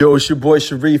Yo, it's your boy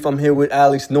SHERIF. I'm here with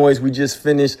alexNOIZE. We just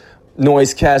finished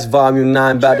NOIZEcast Volume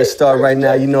 9, about to start right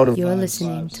now. You know the You're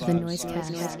listening to the NOIZEcast,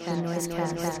 the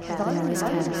NOIZEcast, the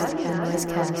NOIZEcast, the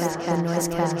NOIZEcast, the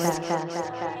NOIZEcast.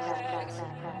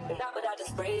 Not without the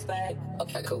sprays back.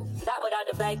 Okay, cool. Not without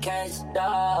the fake case,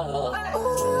 no.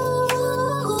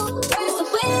 Ooh, it's the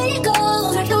way it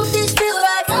goes. I don't this feel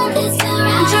right. Don't this feel right.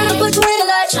 I'm trying to put you in the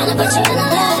light. Trying to put you in the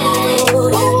light.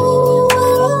 Ooh,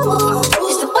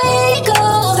 it's the way it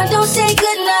goes. I don't say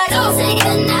goodnight. Don't say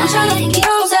goodnight. I'm trying to get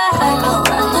on side.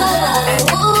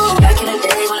 Back in the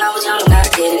days when I was young, not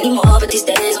kidding. Need more, but these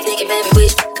days I'm thinking, baby, we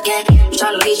again. I'm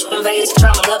trying to reach you in Vegas and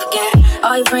try my luck again.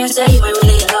 All your friends say you ain't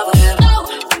really in love with him.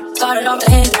 Started off the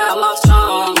end, now I'm off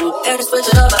strong. Had to switch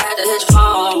it up, I had to hit your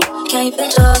phone. Can't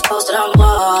picture us posted on the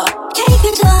wall. Can't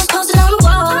picture us posted on the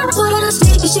wall. Put her to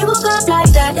sleep and she woke up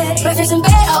like that. Breakfast in bed,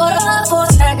 I order up for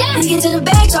a snack. And get to the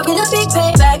bag, talking a big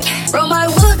payback. Roll my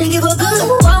wood and give a good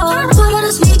wall. Put her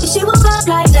to sleep and she woke up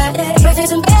like that.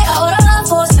 Breakfast in bed, I order up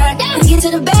for a snack. And get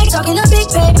to the bag, talking a big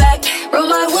payback. Roll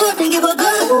my wood and give a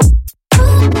good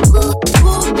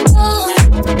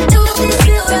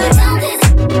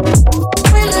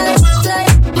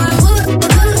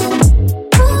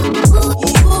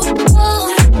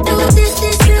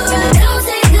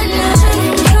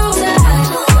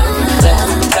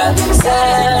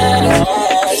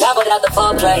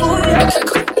foreplay. Okay,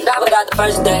 cool. Not without the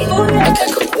first date.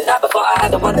 Okay, cool. Not before I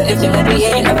have to wonder if you let me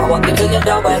in. Never walk into your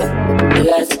doorway.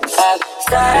 Let's have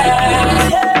sex.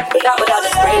 But not without the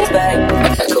springs back.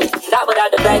 Okay, cool. Not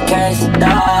without the fake case.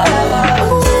 No.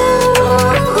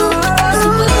 So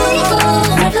where you go?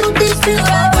 I don't this feel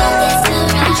right.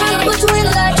 I'm trying to put you in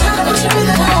the light.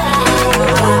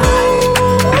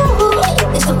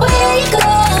 It's the way you go.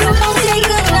 Don't say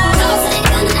goodnight.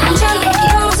 I'm trying to get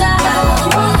you on side.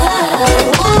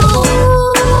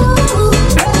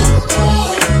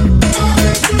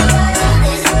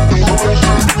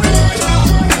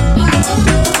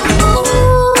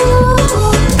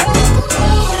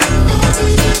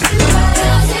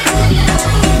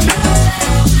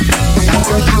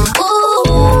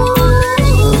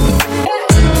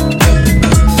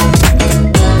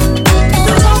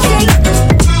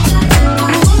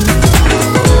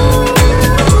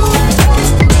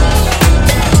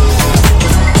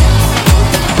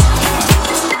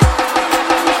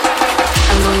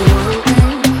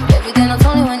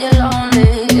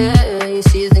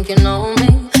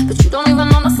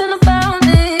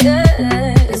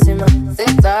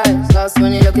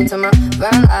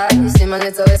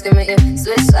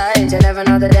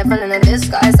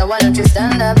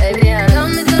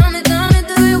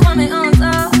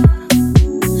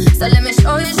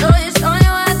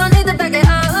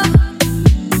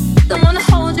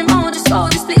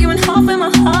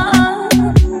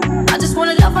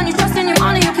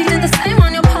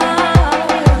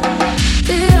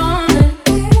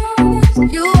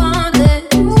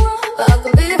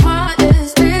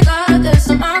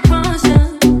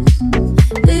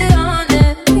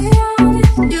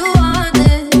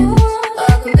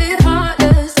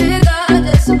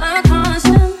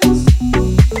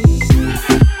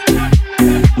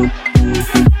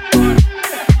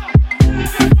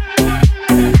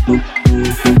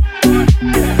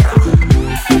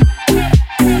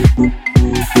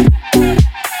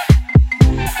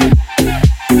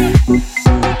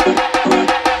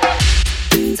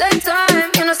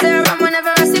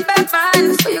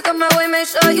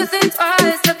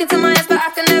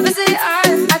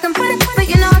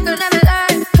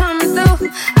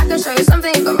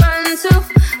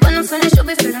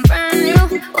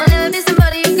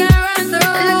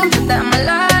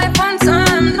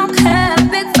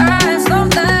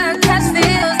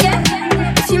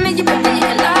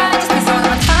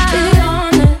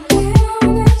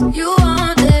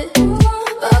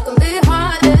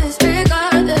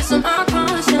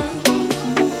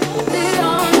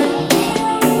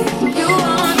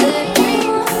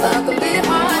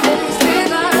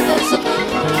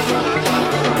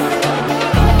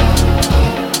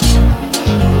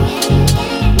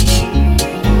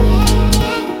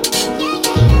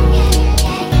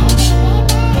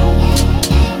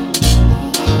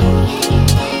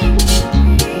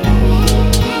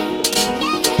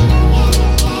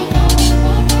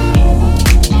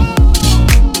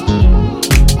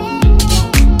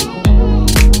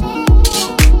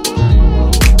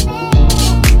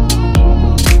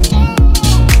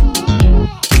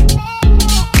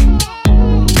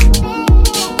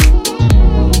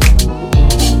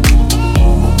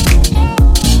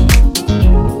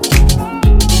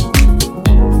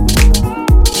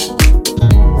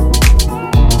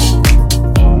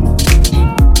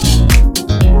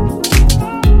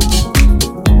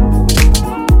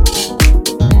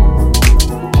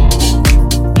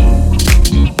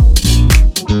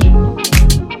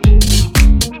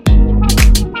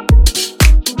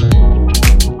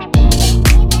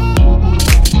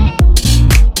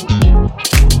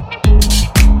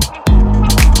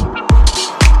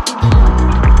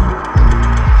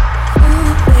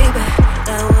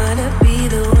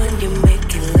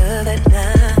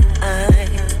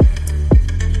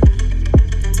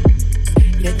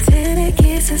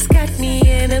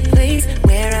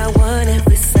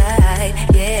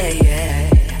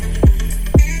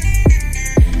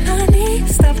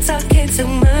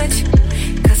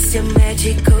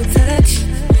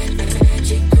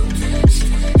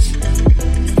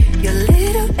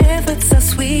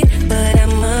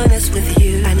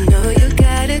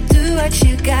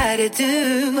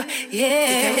 do,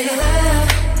 yeah. You got me love,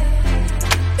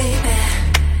 baby.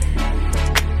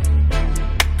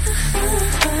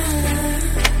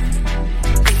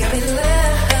 You got me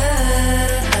love,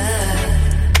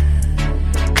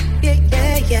 yeah,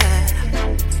 yeah, yeah.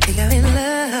 You got me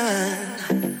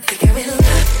love, you got me love.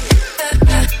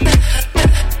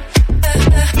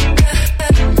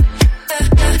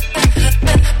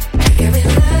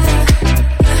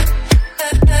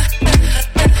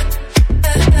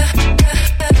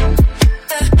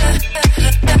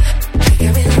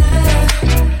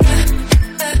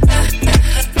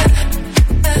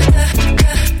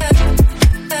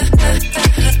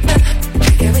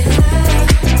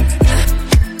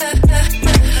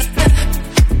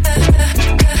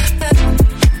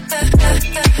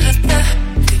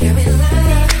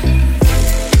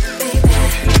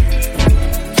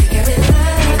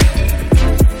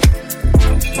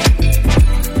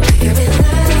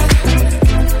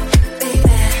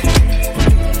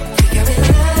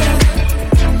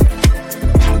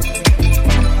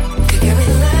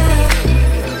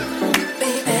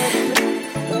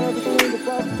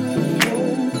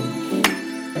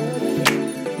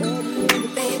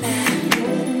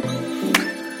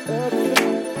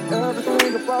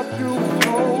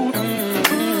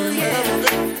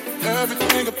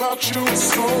 You was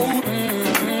so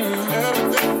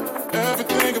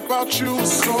everything about you. You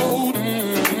was so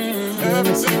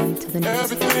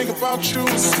everything about you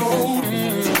was so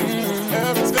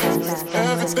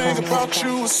everything about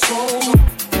you was so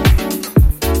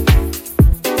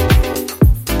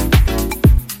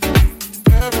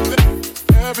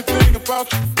everything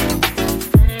about you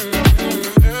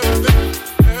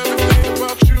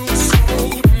everything about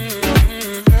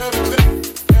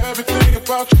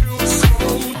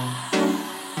you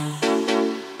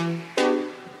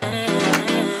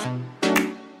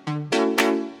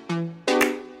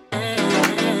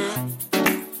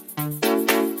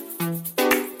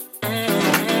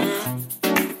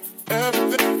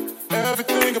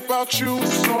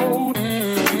was so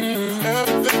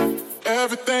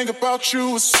everything about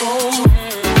you is so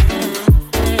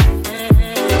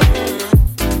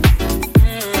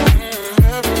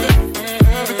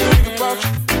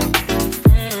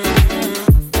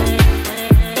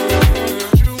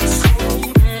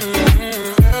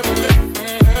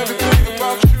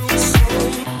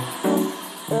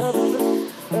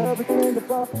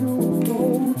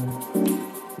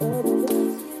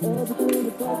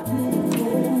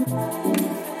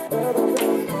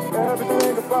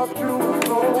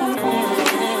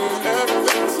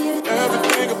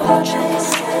everything about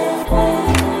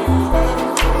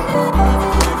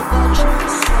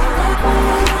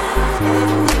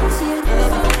you is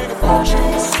so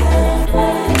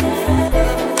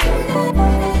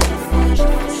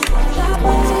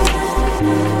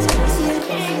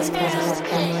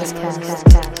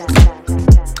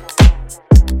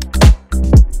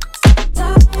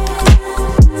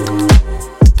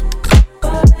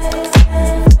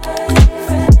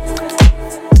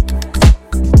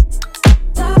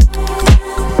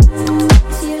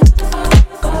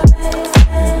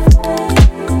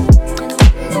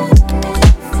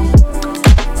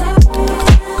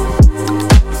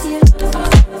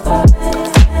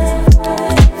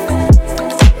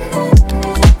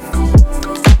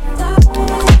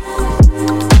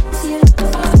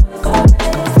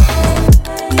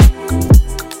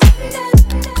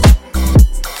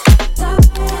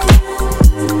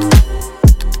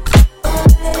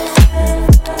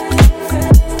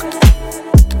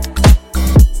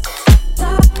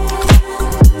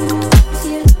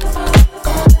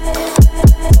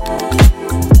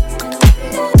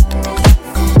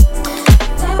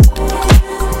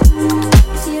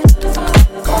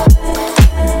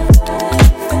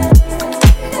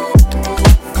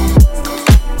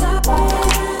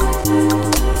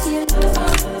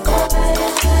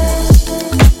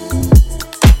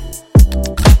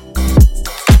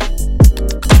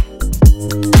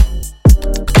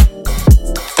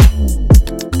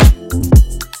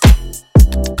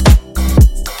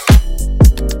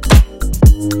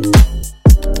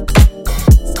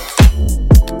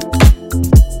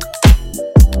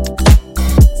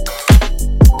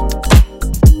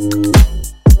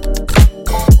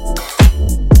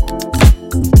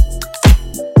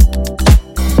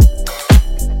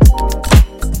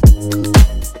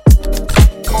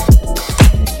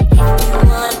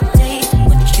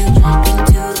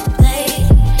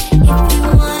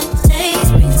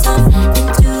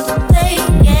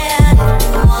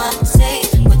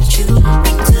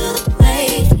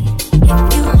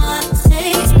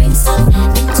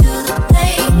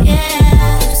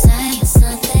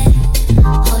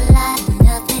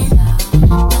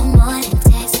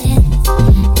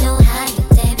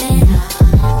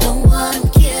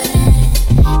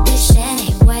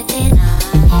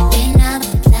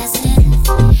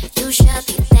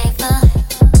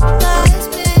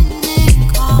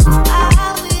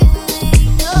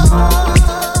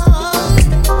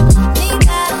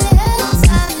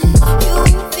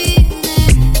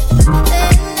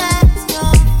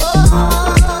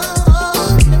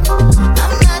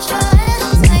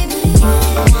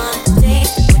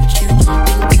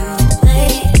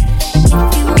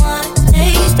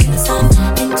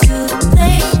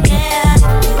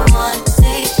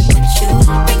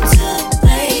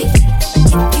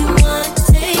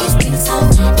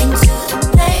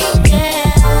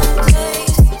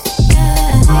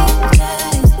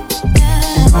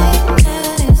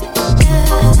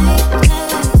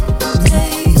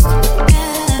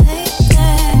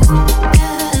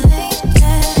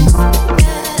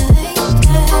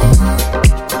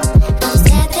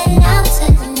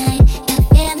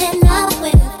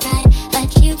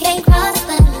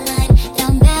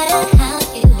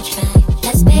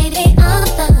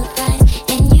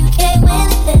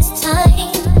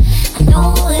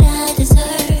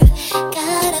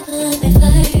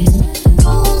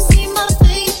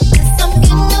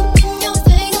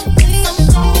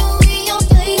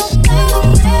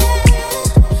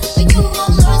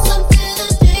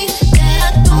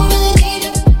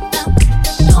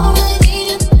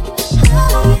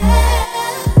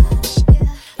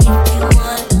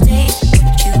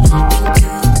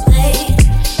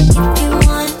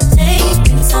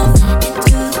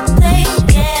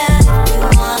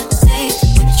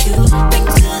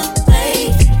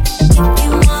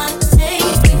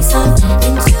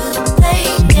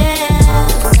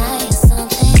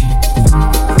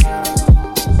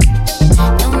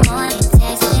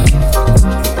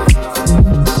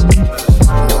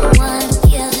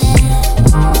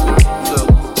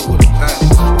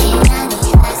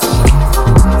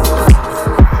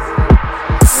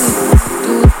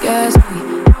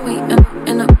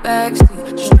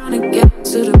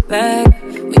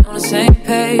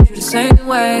same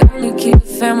way. Only keep the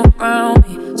fam around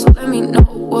me, so let me know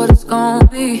what it's gonna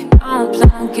be. I don't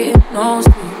plan on getting no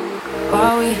sleep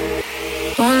while we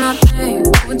doing our thing,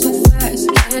 moving too fast.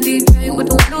 Candy paint with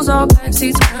the windows all black,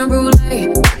 seats creme brulee.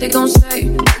 What they gon' say?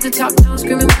 With the top down,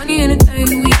 screaming money, anything.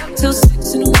 We up till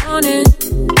 6 in the morning,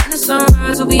 and the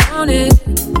sunrise will be on it.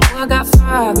 Oh, I got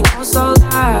 5, you know it's all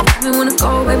live. Tell me when to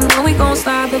go, baby, when we gon'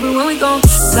 slide, baby, when we gon'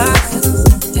 slide.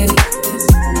 Hey,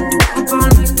 up all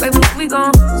night, baby, when we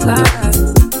gon' slide.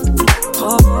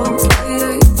 Oh,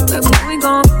 yeah, baby, when we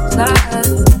gon'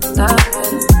 slide, slide.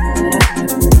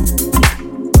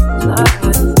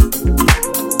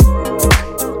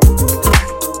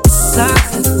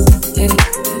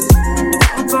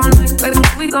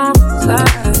 We gon'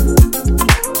 slide.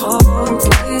 Oh,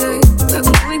 yeah,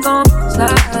 baby, we gon'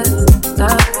 slide,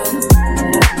 slide,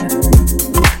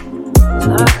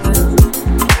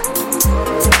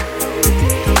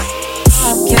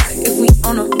 okay, if we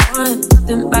on a run,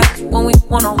 nothing back when we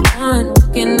one-on-one.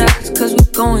 Looking at us cause we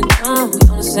going dumb. We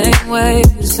on the same way,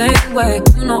 the same way.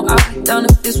 You know I'll be down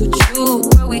if this with you.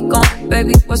 Where we going,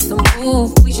 baby, what's the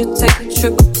move? We should take a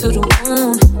trip up to the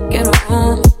moon. Get a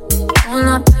room. On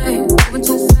our thing, moving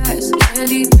too fast.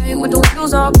 Candy paint with the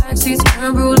windows all black, seats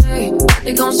creme brulee. What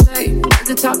they gon' say? With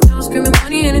the top down, screaming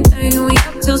money, anything. And we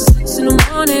up till 6 in the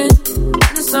morning,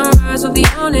 and the sunrise will be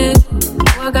on it.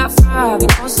 Oh, I got 5, you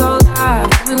know it's all live.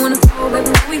 Tell me when to go,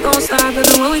 baby, when we gon' slide,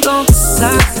 baby, when we gon'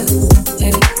 slide.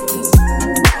 Hey,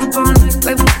 up all night,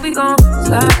 baby, when we gon'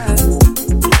 slide.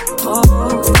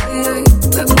 Oh, yeah,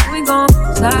 baby, when we gon'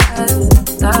 slide,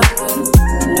 slide.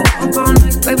 Up all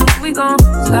night, baby, when we gon'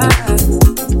 slide.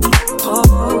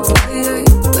 Oh, yeah,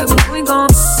 baby, we gon'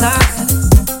 slide.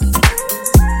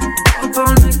 Up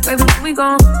all night, baby, we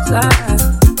gon' slide.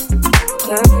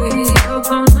 Hey, up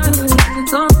all night, baby, we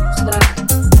gon' slide.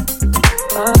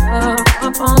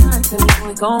 Up all night, baby,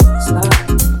 we gon' slide.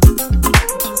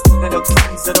 And the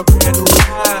keys to the brand new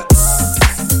vibe.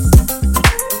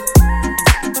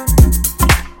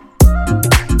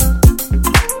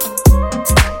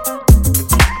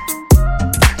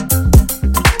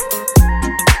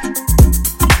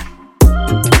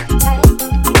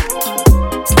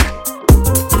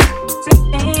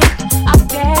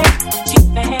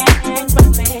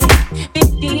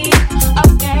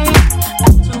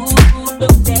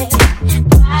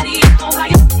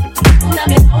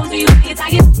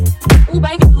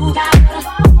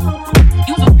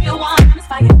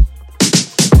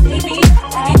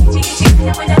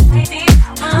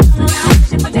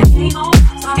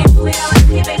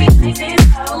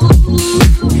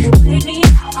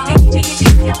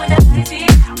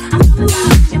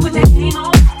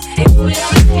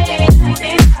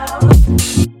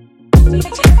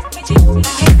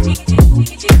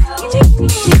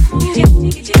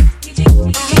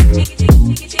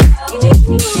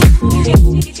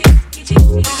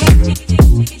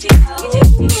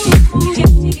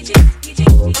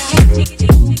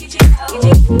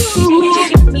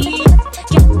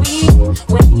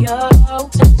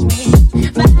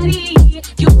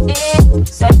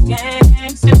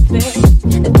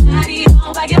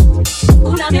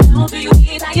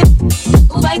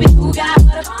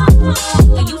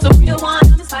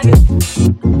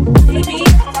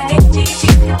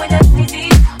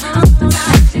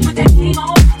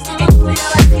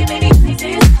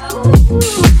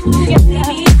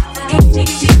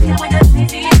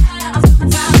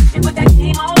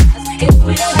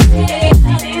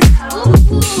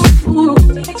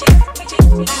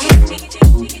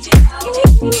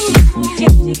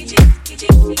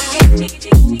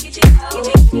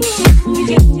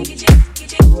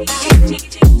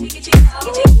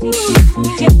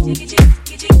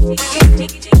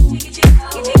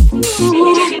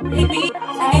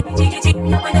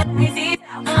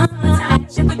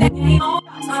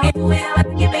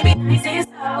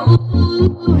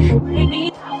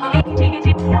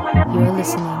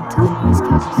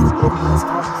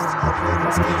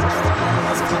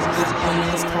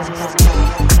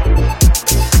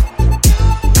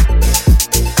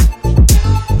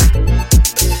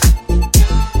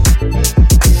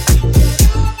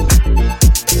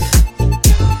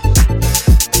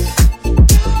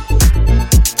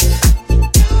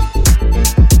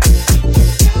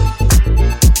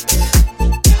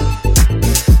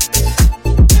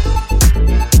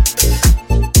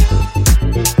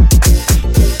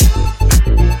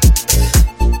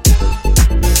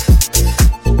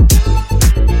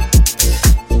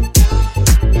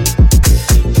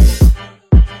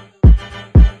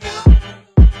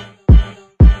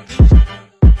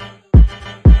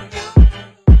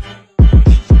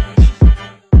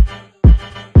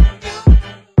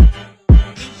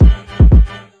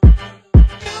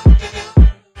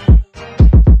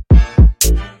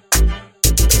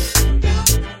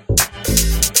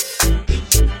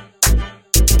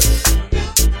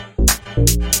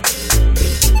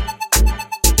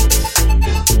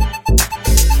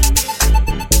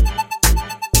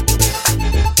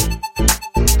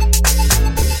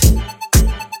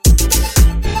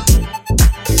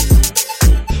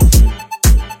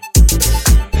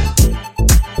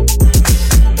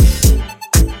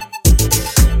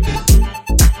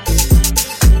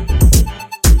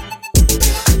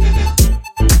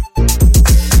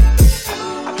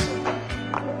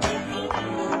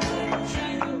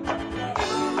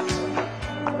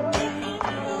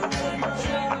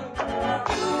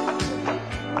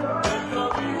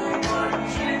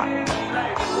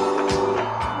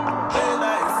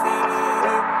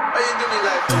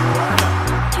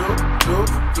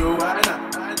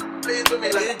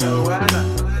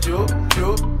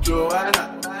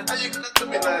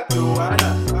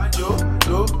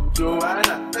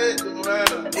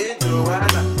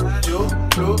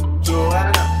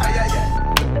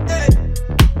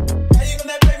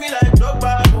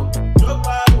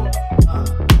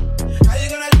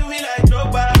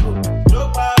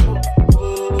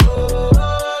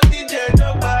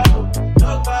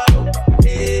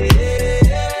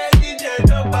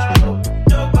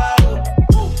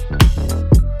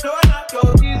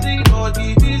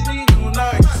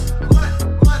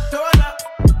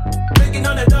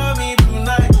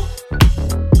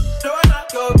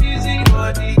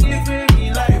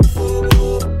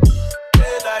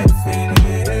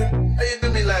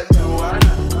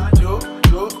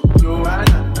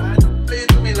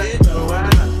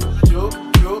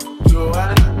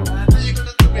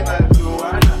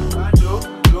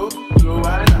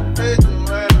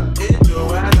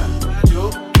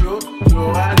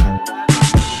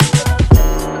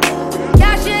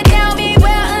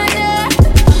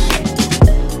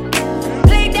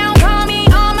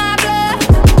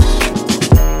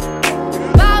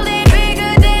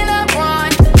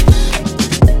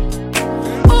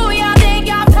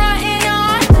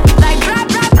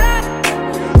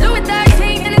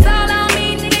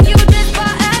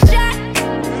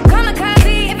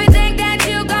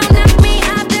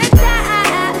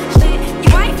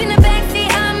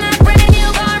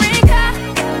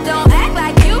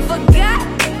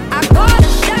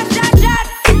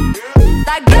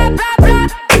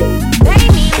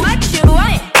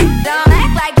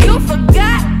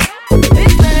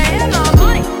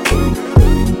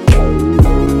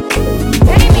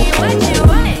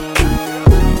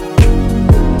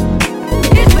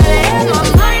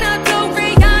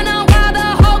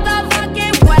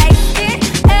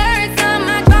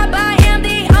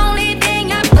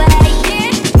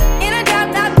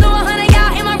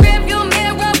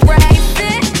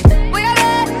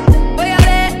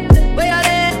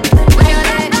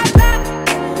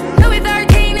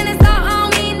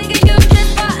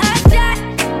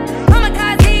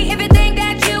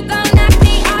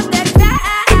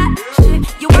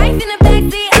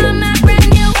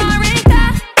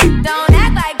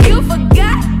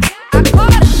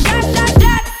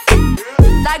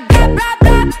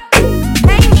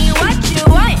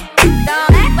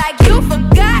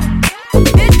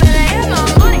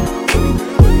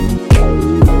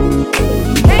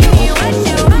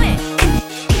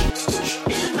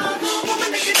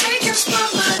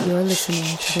 You're listening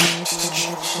to the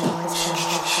NOIZEcast.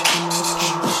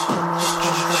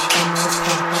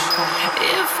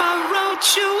 If I wrote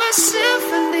you a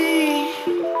symphony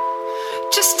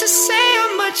just to say how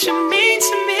much you mean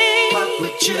to me, what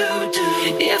would you do?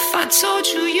 If I told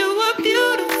you you were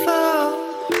beautiful,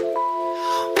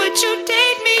 would you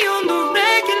date me on the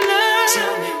regular?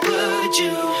 Tell me, would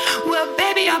you? Well,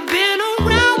 baby, I've been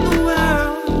around the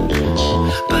world,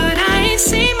 but I ain't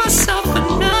seen myself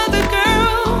another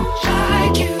girl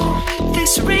like you.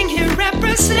 This ring here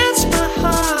represents my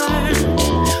heart,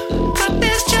 but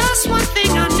there's just one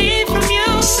thing I need from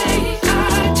you. Say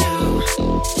I do,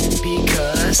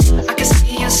 because I can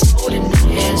see us holding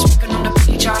hands, walking on the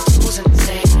beach, our toes in the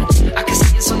sand. I can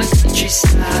see us on the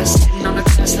countryside, sitting on the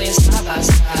grass, laying side by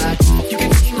side. You can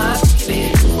be my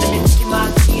baby, let me be my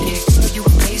lady. Girl, you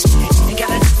amaze me, ain't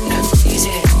gotta do nothing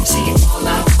crazy. Say all I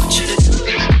want you to do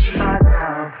is be my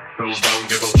love. So don't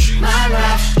give away My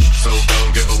love, So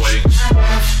don't give away my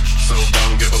love. So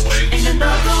don't give away Ain't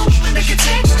another woman that can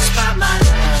take the spot, my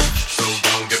love. So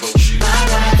don't give away My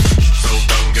love, So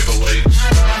don't give away my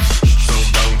love. So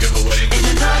don't give away Ain't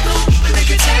another woman that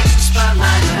can take the spot,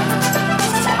 my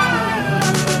love.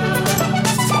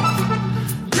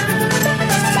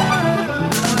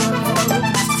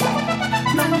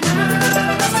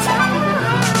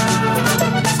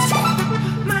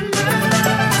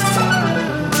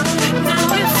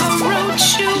 Now if I wrote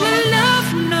you a love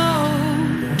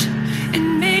note and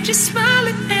made you smile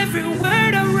at every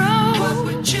word I wrote, what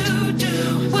would you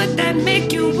do? Would that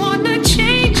make you wanna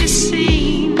change your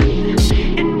scene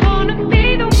and wanna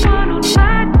be the one on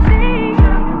my team?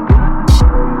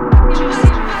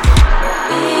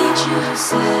 Made you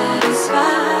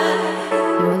satisfied?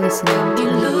 You're listening to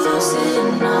You're the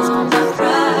losing all my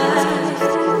pride.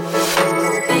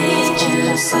 Made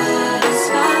you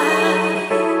satisfied?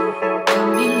 Got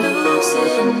me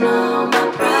losing all my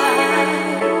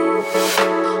pride.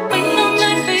 Waiting all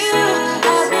night for you,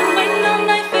 I've been waiting all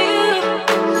night for you.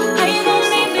 How you gon'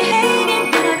 leave me hanging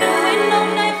when I've been waiting all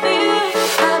night for you?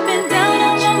 I've been down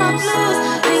on my blues,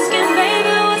 thinking,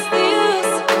 baby, what's the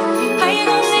use? How you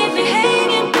gon' leave me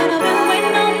hanging when I've been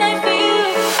waiting all night for you?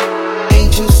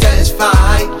 Ain't you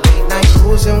satisfied? Late night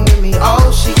cruising with me, oh,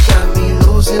 she got me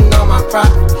losing all my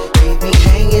pride. Leave me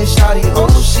hanging, shawty, oh,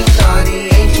 she naughty.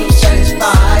 Ain't you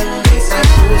satisfied? Late night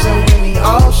cruising with me,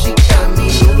 oh, she got me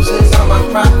losing all my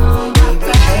pride. Leave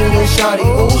me hanging, shawty,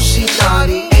 oh, she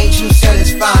naughty. Ain't you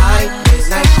satisfied? Late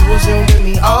night cruising with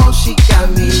me, oh, she got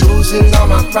me losing all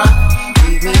my pride.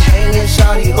 Leave me hanging,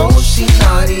 shawty, oh, she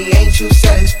naughty. Ain't you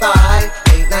satisfied?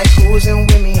 Late night cruising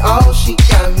with me, oh, she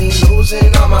got me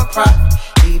losing all my pride.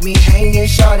 Leave me hanging,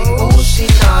 shawty, oh, she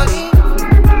naughty.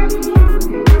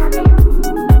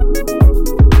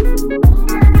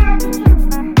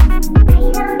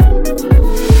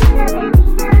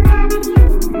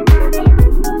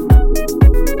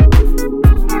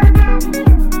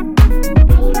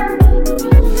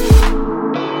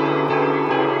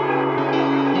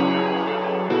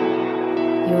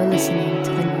 You're listening to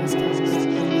the NOIZEcast.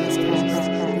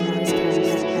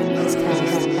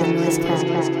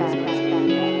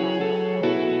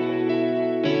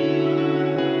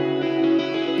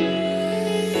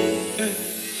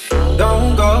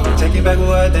 Don't go taking back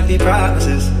words, empty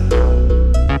promises.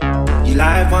 You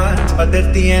lied once, but that's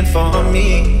the end for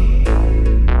me.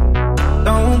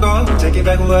 Don't go taking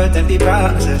back words, empty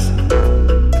promises.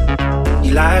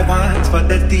 You lied once, but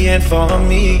that's the end for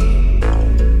me.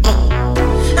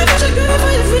 I got your girl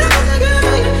for your feet, I got your girl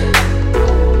for you.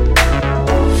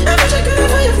 I got your girl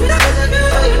for your feet, I got your girl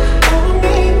for you.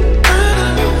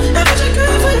 I got your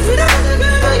girl for your feet, I got your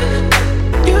girl for you.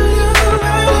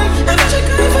 I got your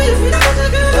girl for your feet, I got your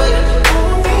girl for you.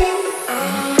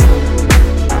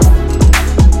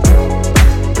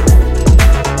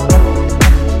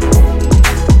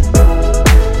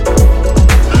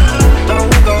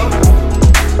 Don't go.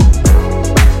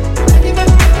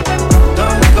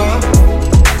 Don't go.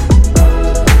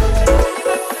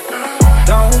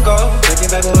 Don't go taking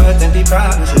back words, empty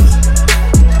promises.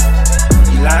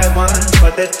 You lied once,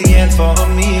 but that's the end for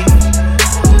me.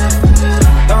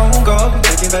 Don't go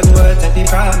taking back words, empty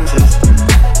promises.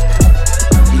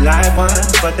 You lied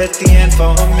once, but that's the end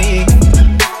for me.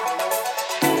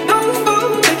 Don't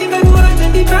go taking back words,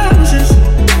 empty promises.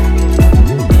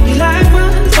 You lied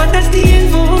once, but that's the end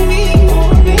for me.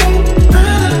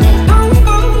 Don't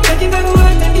go taking back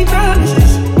words, empty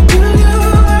promises. You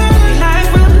lied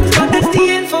once, but that's the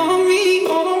end for me.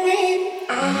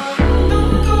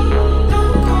 Don't go,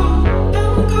 don't go, don't go,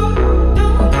 don't go,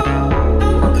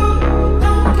 don't go, don't go,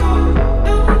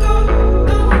 don't go,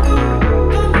 don't go, don't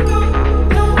go,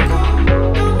 don't go,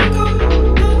 don't go,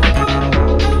 don't go.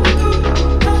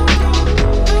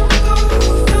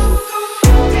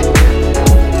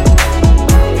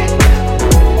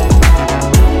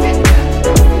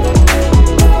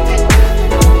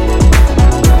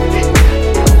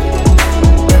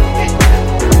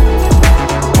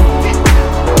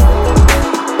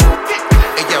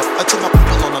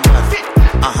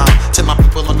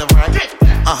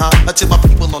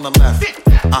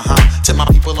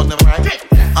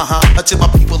 right, to my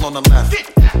people on the left,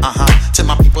 to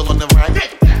my people on the right,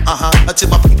 to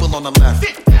my people on the left,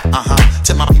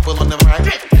 to my people on the right,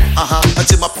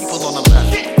 to my people on the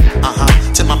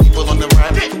left, to my people on the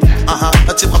right,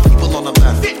 to my people on the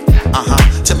left,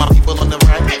 to my people on the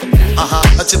right,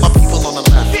 to my people on the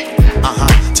left,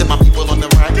 to my people on the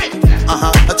right,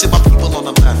 to my people on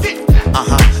the left,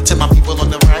 to my people on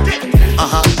the right,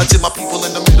 to my people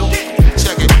in the middle.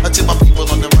 Check it, to my people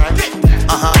on the right,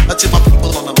 to my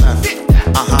people on the left,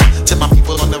 to my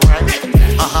people on the right,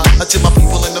 to my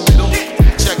people in the middle.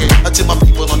 Check it, to my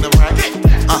people on the right,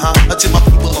 to my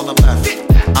people on the left,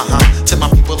 to my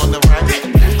people on the right,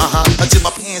 to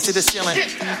my hands to the ceiling.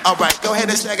 Alright, go ahead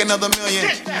and stack another million.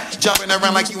 Jumping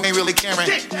around like you ain't really caring.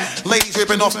 Ladies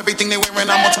ripping off everything they wearing.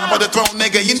 I'm on top of the throne,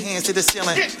 nigga. Your hands to the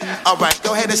ceiling. Alright,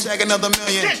 go ahead and stack another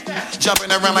million.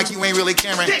 Jumping around like you ain't really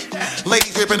caring.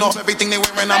 Ladies ripping off everything they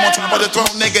wearing. I'm on top of the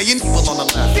throne, nigga. Your people on the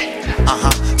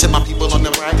left. To my people on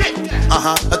the right.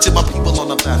 To my people on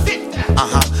the left.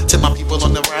 To my people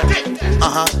on the right.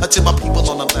 To my people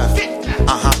on the left.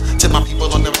 To my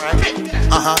people on the right.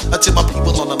 To my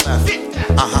people on the left.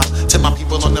 To my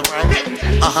people on the right.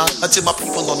 To my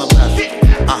people on the left.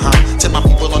 To my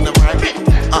people on the right.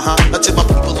 To my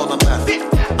people on the left.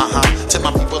 To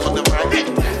my people on the right.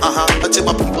 To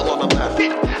my people on the left.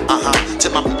 To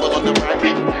my people on the right.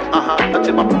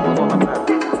 To my people on the left.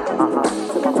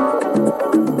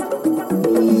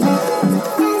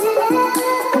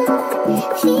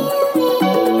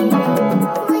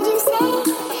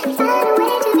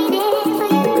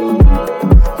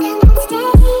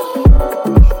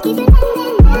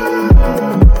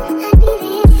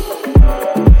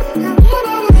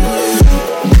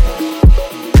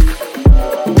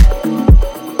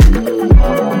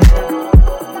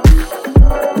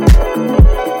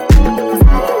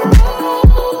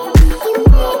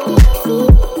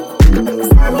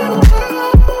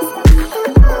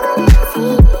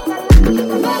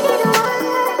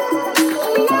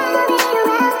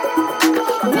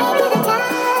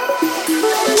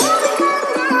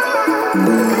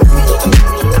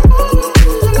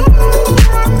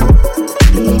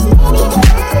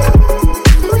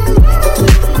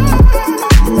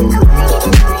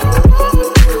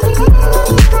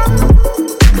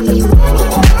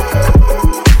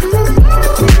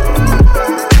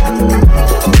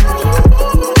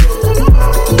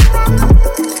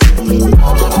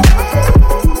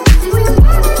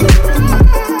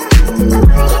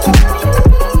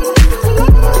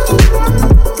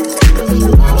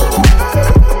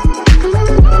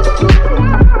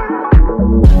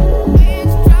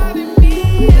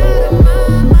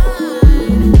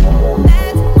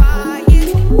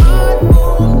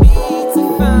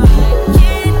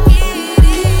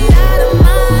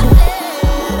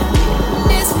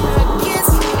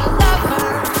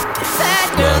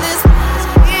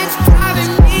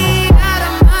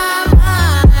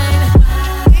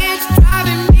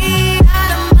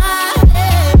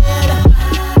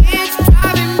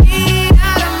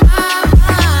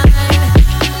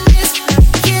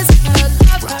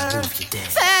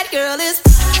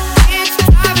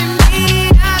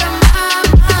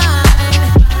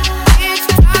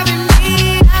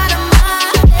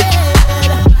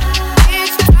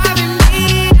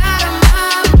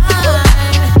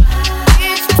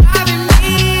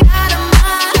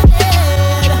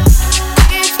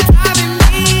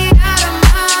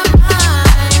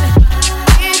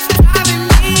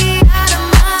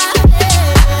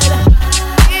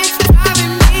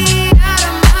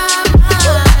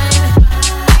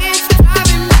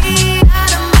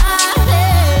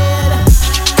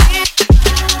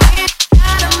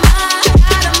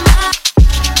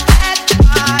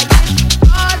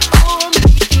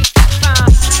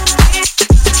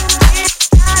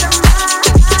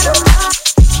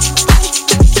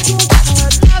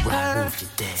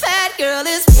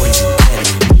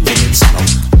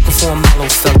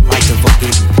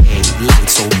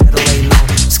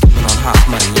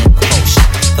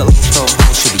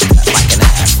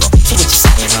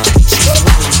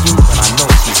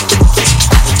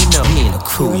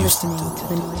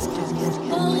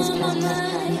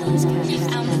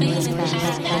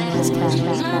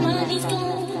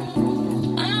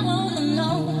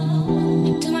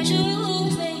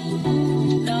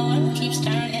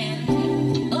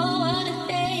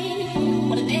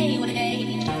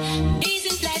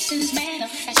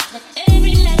 Manifest with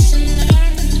every lesson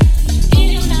learned. In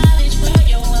your knowledge, where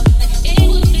you're welcome.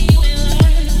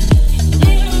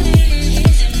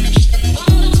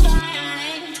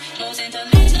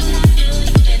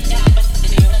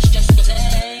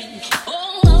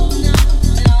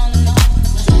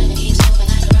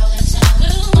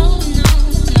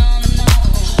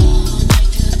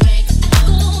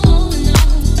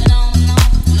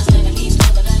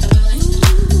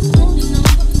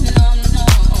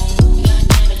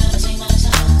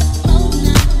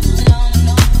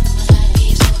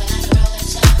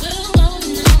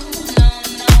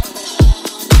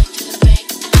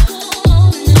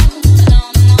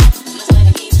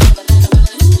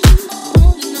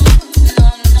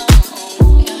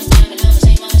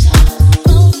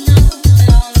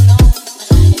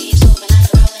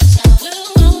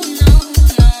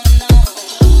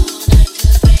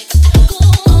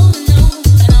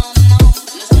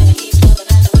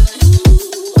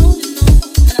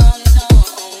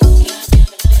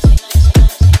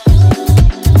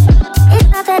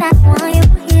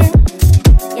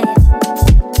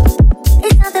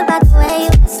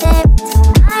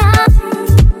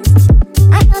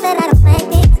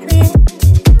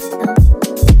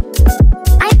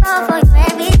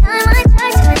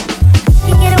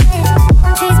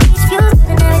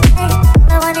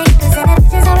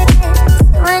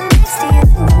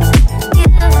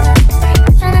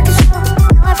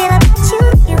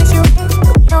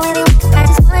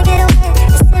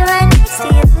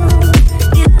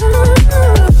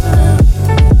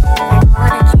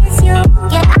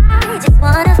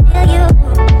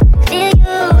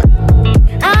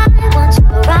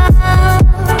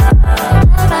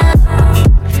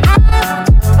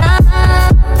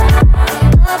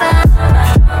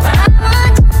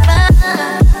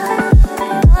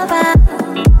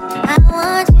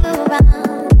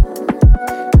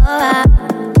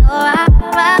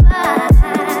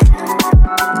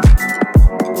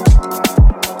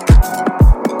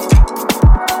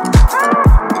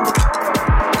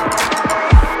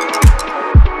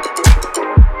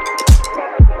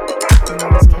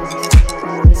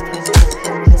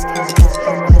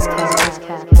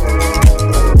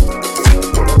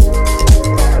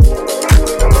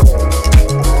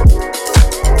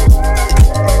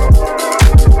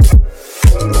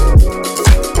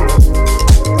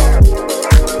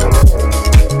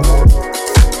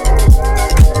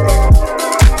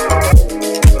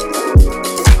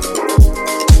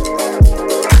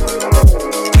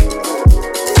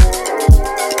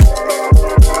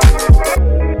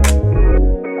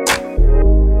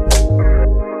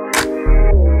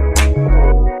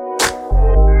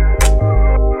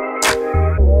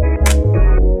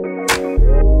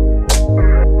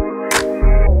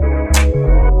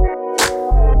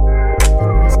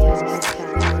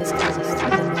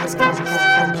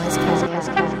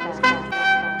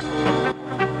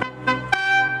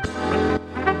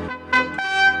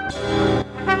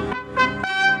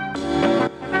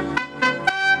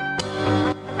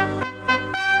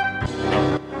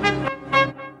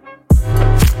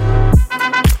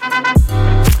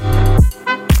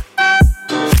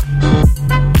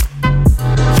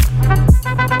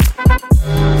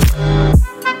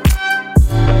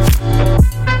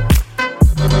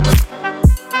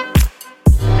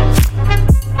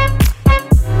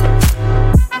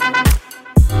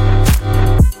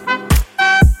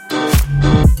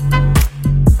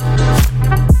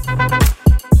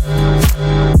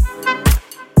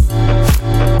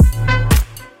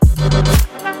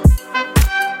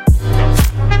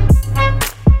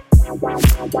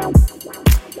 I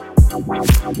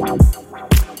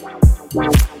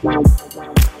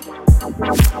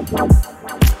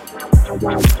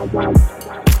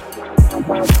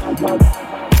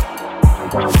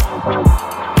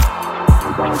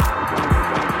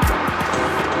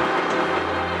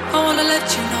wanna let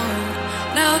you know,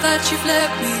 now that you've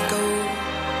let me go,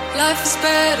 life is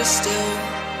better still,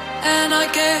 and I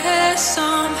guess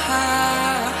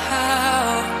somehow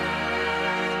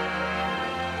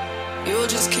you'll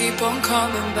just keep on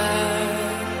coming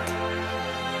back.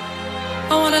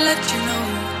 I wanna let you know,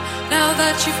 now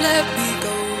that you've let me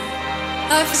go,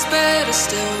 life is better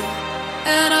still,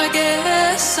 and I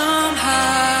guess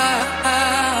somehow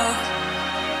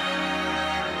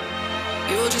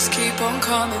you'll just keep on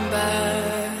coming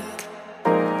back.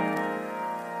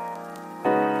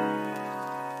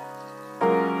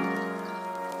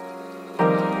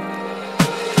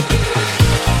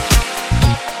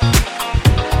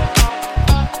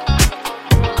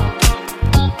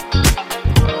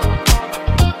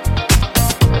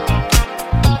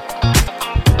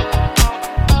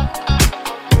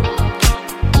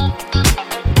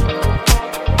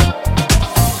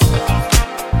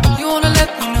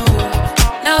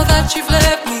 You've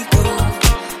let me go,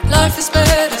 life is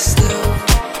better still,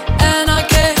 and I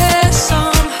guess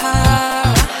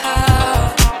somehow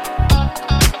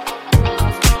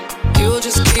you'll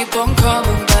just keep on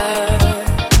coming back.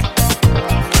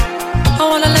 I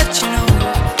wanna let you know,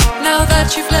 now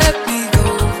that you've let me go,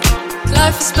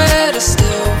 life is better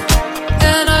still,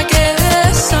 and I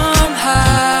guess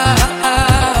somehow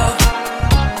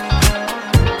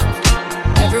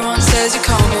everyone says you're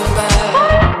coming back.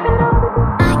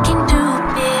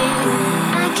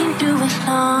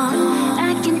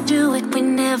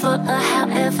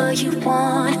 However you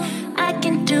want, I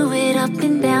can do it up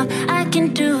and down, I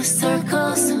can do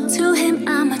circles. To him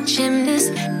I'm a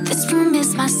gymnast, this room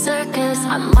is my circus.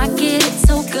 I market it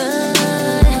so good,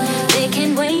 they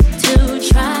can't wait to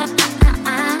try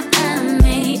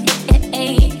me.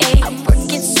 I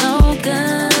work it so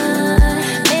good,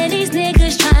 man, these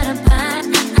niggas try to buy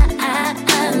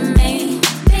me.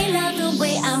 They love the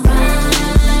way I ride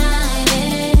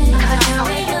it, they love the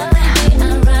way I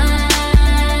ride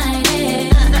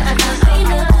it. I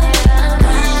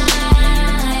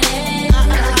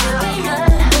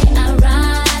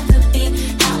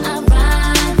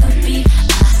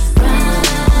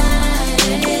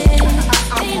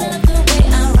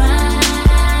ride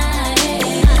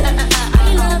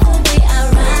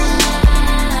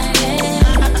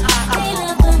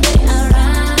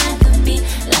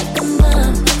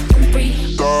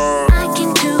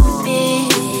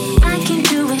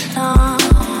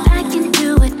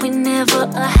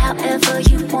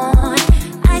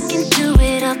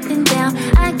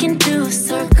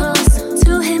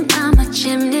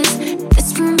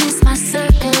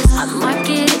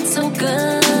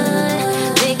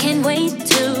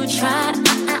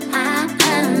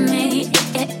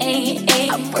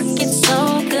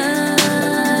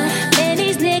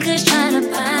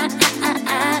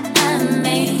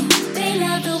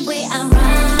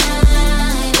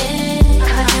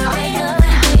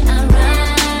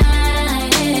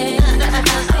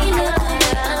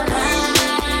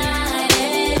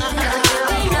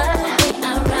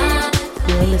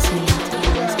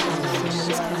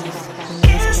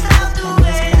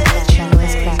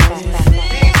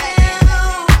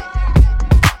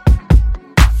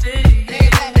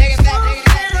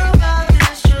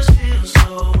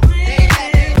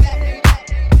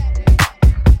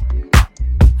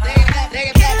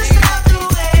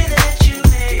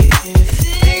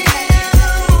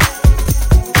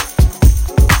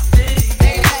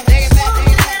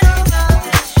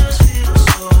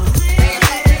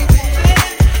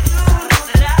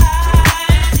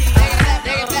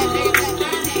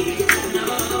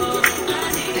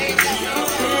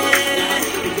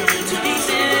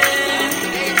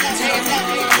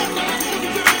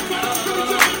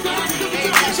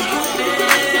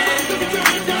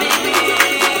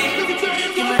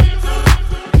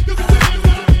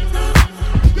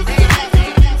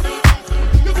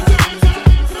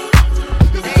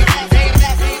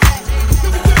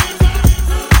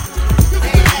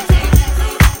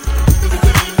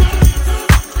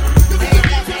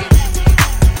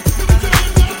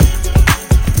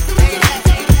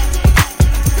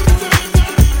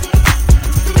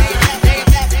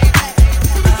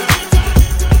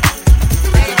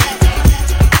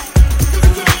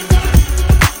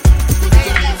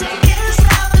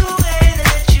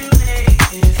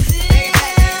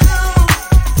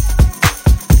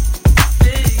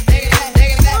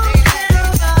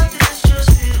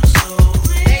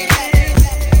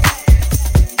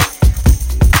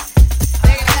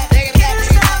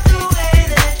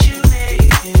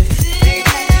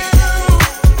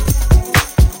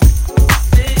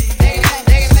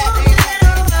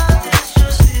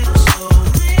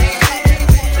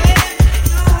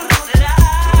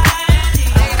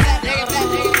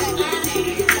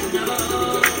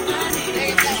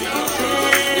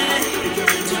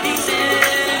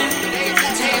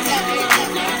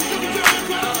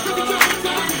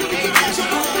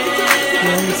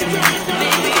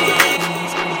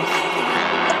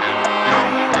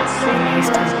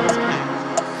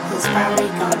Who's probably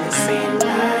gonna sin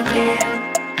again?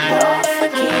 Lord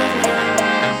forgive me.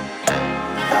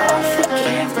 Lord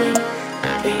forgive me.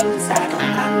 Things I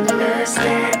don't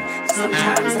understand.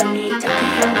 Sometimes I need to be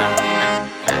alone.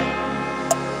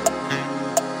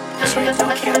 Trick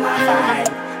don't kill my vibe.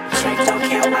 Trick don't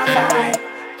kill my vibe.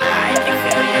 I can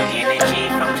feel your energy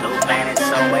from 2 planets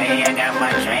away. I got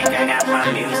my drink, I got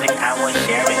my music. I will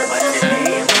share it, but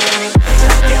today I'm feeling.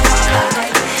 Trick don't kill my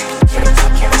vibe. Trick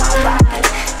don't kill my vibe.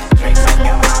 Trick don't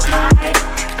kill my vibe.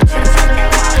 Trick don't kill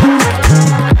my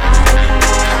vibe.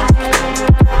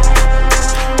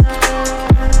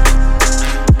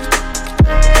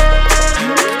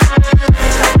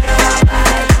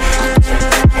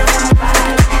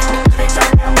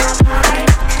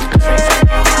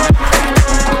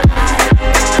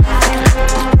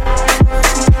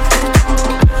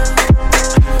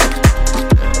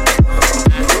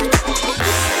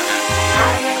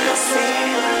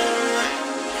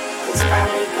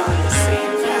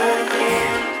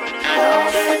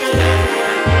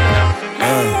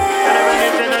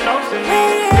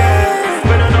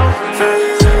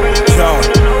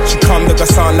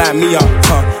 Like me up,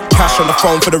 cash on the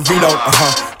phone for the reload,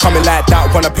 coming like that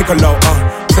when I pick a low,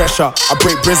 pressure, I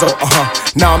break Brizzo,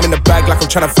 now I'm in the bag like I'm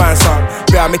trying to find some.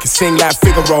 Better make it sing like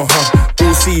Figaro,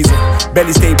 all season,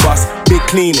 belly stay bust, big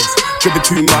cleaners, dripping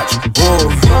too much,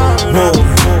 whoa, whoa,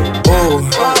 whoa,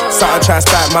 something trying to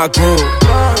stack my groove.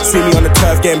 See me on the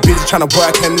turf getting busy trying to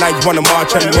work and now you wanna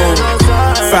march and move.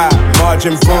 Fat,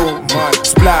 margin, roll,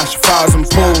 splash, 1,000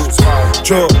 pulls,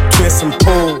 draw, twist and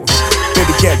pull.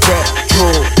 Baby get wet,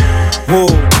 draw, whoa,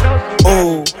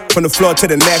 oh. From the floor to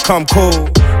the neck, I'm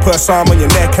cool. Put a arm on your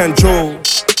neck and draw.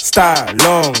 Style,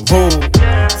 long, roll.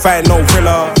 Fight no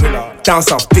thriller. Down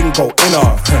south, didn't go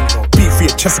inner. Beat for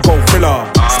your chest, go thriller.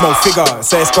 Small figure,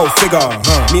 so it's go figure.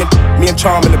 Me and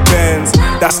Charm in the Benz.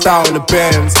 That style in the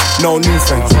Benz. No new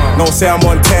friends. No say I'm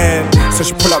on 10. So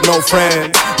she pull up no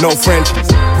friends. No Frenchies.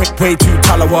 Way too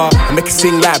talawa. I make it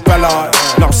sing like Bella.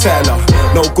 No settler.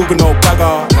 No Google, no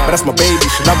bagger. But that's my baby.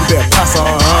 She love a bit of passer.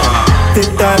 Thick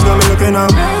thighs got me looking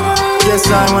up. Yes,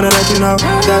 I wanna let you know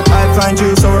that I find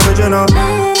you so original.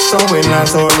 So in line,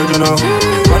 so original.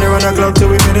 Run around the club till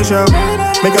we finish up.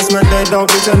 Make us sweat, they don't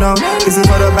need to know. This is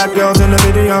for the bad girls in the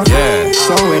video. Yeah.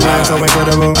 So in line, so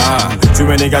incredible. Too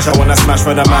many guys I wanna smash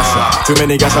for the masher. Too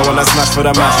many guys I wanna smash for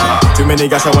the masher. Too many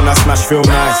guys I wanna smash, feel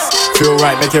nice. Feel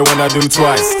right, make it wanna do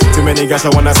twice. Too many guys I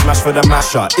wanna smash for the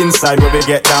masher. Inside where we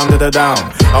get down to the down.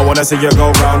 I wanna see you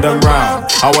go round and round.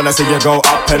 I wanna see you go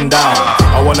up and down.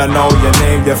 I wanna know your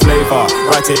name, your flavor.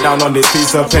 Write it down on this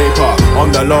piece of paper.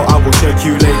 On the low, I will check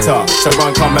you later. So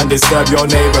run, come and disturb your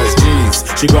neighbors. Jeez,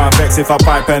 she go and vex if I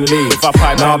pipe and leave.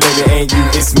 Nah, baby, ain't you,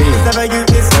 it's me. Never you,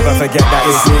 it's Never me. forget that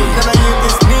it's me. Never you,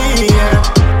 it's me,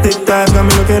 yeah. Thick thighs got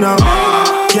me looking up.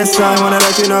 Yes, I wanna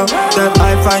let you know that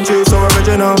I find you so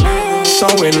original. So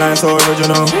in line, so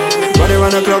original. Run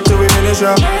around the club till we finish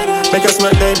up. Make us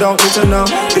sweat, they don't need to know.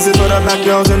 This is for the black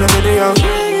girls in the video.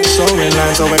 So in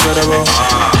line, so incredible.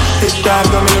 Thick thighs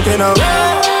got me looking up.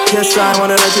 Yes, I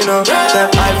wanna let you know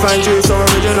that I find you so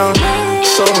original.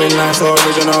 So in line, so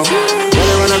original. Run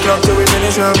around the club till we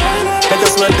finish up. Make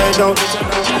us sweat, they don't need to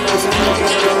know. This is for the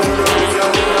black girls in the video.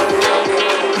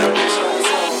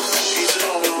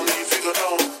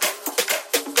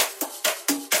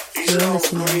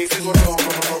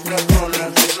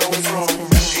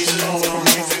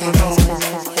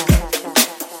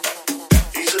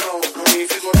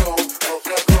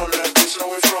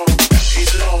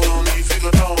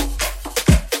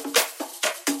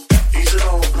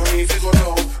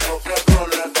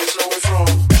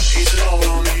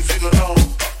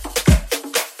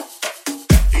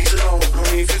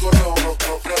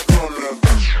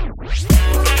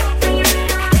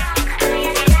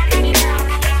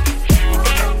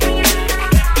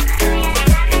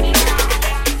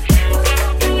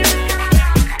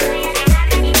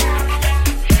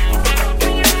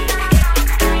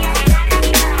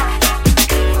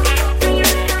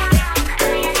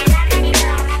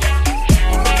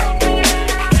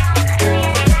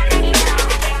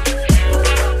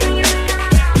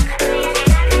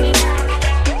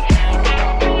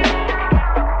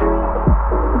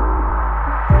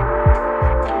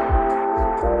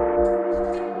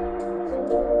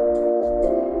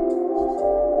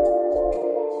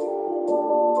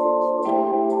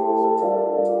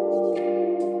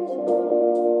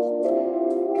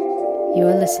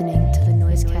 You're listening to the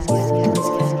NOIZEcast.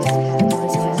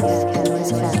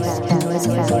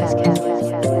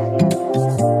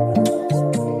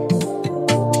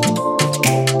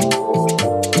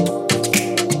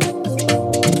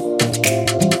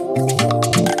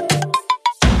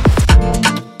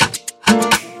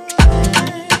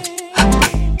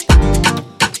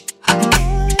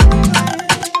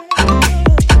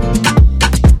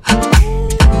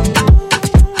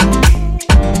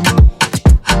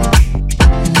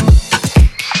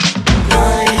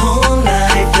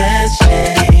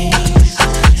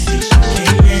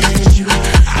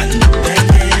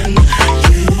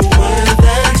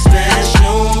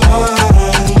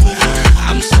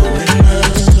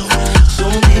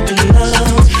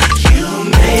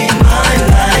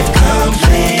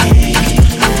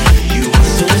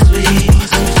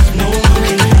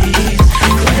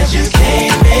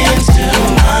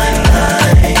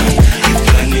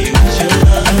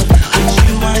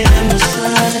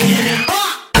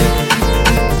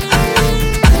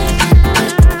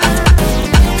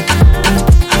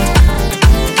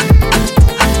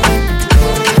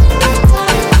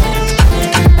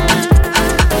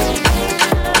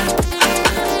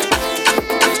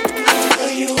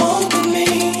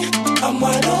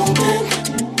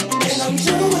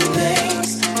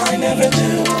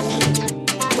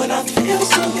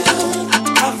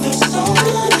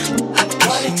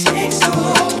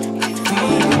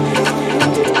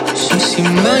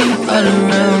 all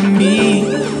around me.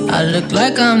 I look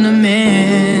like I'm the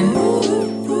man.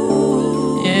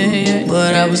 Yeah.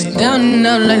 But I was down and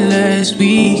out like last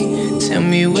week. Tell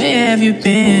me, where have you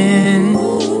been?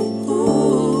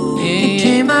 You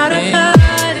came out of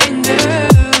hiding,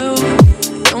 girl.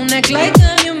 Don't act like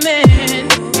I'm your man.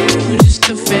 You're just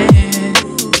a fan.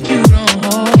 You don't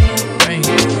hold rain.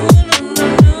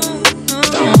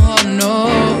 Don't hold no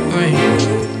rain.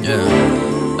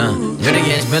 You're the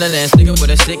ass better than nigga with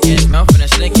a sick ass mouth and a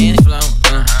slick ass flow.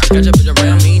 Got your bitch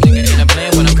around me, nigga, ain't a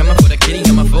plan when I'm coming for the kitty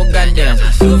and my folk goddamn.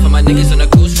 Do it for my niggas in the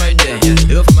coast right there.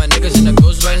 Do it for my niggas in the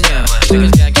coast right now.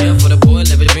 Niggas got killed for the boy,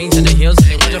 living dreams in the hills.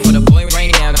 Ain't watching for the boy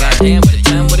right now. Goddamn, what a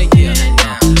time, what a year.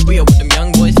 We are what them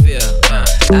young boys feel.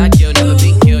 I kill, never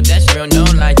be killed. That's real, no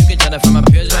lie. You can tell that from my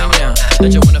peers right now.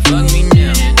 Don't you wanna fuck me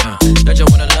now? Don't you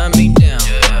wanna love me down?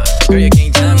 Girl, you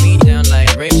can't tie me down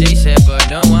like Ray J said, but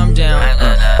no, I'm down.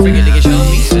 Freaking nigga, show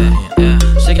me something.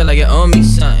 Shake it like you owe me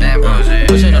something.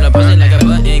 Pushing on the pussy like a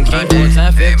button. Keyboard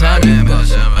time, fifth time, new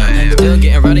button. Still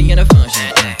getting rowdy in the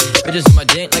function. Bitches on my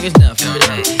dick like it's nothing.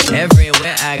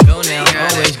 Everywhere I go now,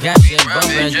 always got shit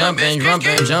bumping, jumping,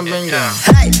 down.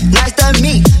 Hey, nice to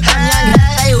meet. I'm young,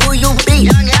 hey, who you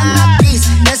be? I'm the beast,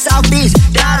 the South Beach.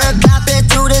 Gotta cop it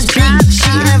to this beat.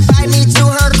 She invite me to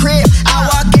her crib. I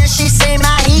walk in, she say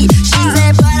my heat. She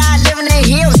said, but I live in the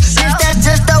hills. Since that's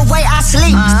just the way I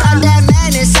sleep. Stop that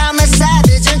madness, I'm a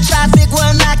savage. In traffic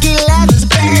with Mac 11s.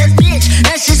 Bad bitch,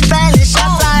 and she Spanish. I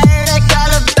fly her to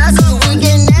Calabasas. We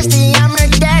get nasty, I'm her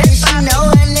daddy. She know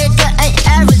a nigga ain't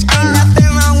average. Ain't nothing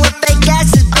wrong with fake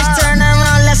asses. Bitch, turn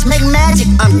around, let's make magic.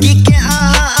 I'm geeking,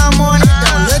 I'm on it.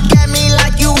 Don't look at me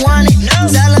like you want it.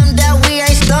 Tell them that we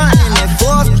ain't stunting it.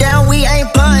 Fourth down, we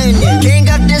ain't punting it. King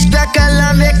of District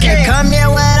Columbia, can't come here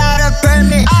without a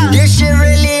permit. This shit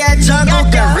really a jungle,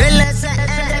 gorillas.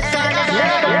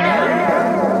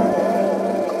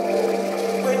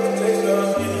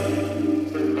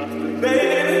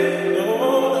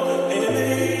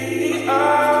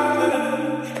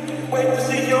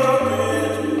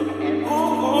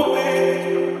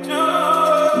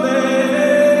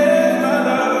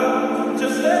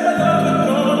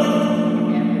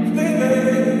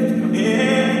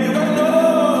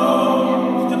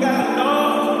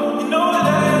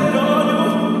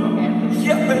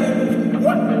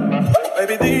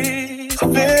 Baby, these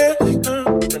feelings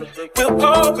will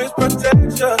always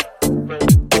protect you.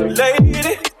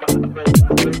 Lady,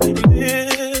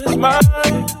 is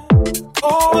mine.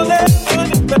 Oh, let me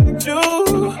respect you.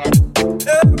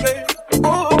 Yeah, baby.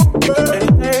 Ooh,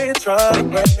 and they ain't trying to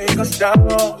break us down.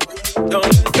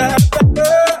 Don't stop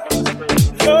that.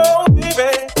 No, baby,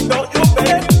 don't you,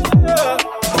 baby.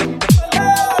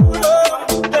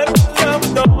 Let me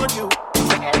jump on you.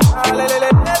 Let it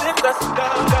just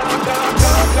down.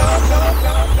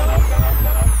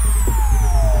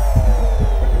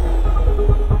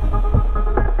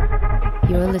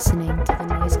 You're listening to the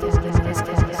NOIZEcast.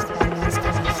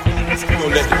 We're gonna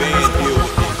let the band deal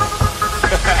with it.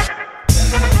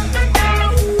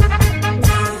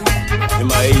 In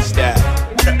my A style.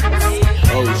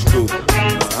 Old school.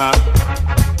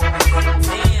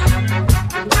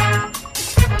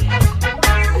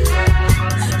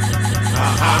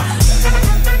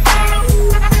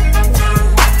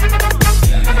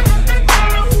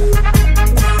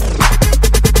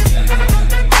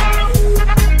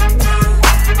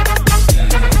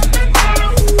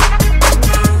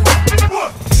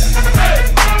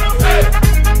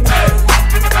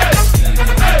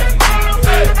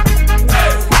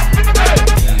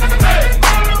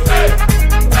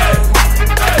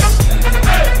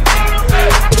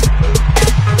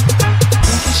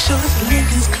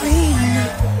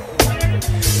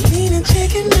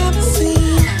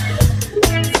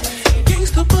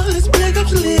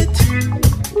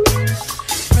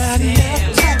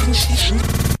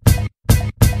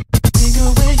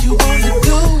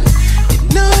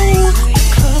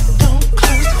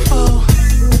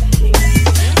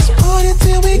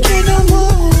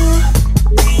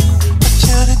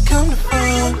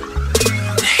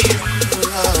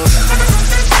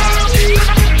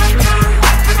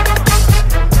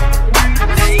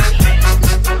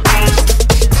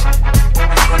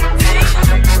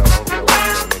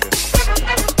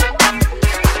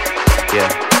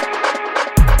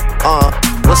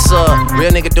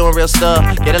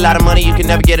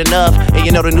 never get enough. And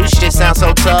you know the new shit sounds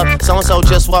so tough. So-and-so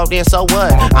just walked in, so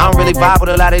what? I don't really vibe with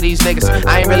a lot of these niggas.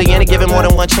 I ain't really into giving more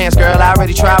than one chance, girl. I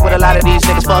already tried with a lot of these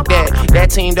niggas. Fuck that.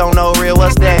 That team don't know real,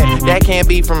 what's that? That can't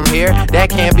be from here. That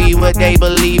can't be what they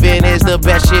believe in is the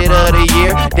best shit of the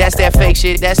year. That's that fake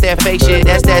shit, that's that fake shit.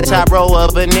 That's that top row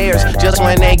of veneers. Just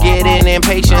when they get in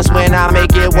impatience when I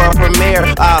make it world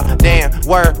premiere. Damn,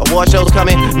 word, award shows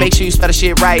coming. Make sure you spell the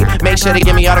shit right. Make sure they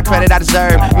give me all the credit I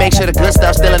deserve. Make sure the good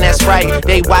stuff still in that Sprite.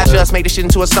 They watch us make this shit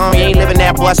into a song. You ain't living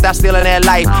that, boy, stop stealing that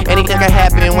life. Anything can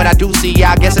happen when I do see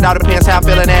ya. I guess it all depends how I'm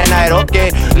feeling that night.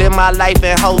 Okay, live my life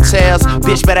in hotels.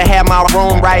 Bitch better have my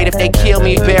room right. If they kill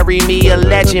me, bury me a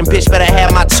legend. Bitch better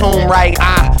have my tomb right.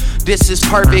 This is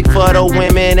perfect for the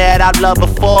women that I've loved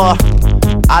before.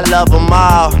 I love them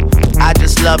all, I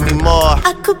just love me more.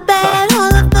 I could bet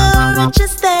all of the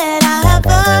riches that I ever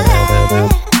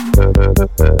had.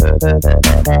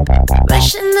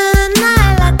 Rushing in the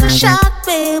night like a shark,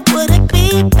 babe, would it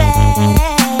be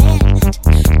bad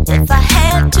if I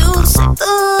had to sit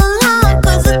alone?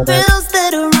 Cause the thrills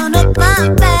that run up my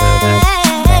back.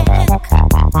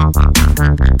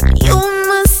 You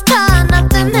must tie,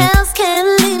 nothing else can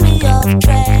leave me off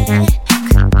track.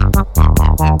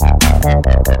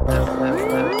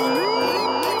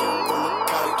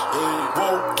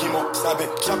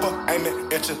 Chopper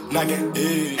aiming at your noggin.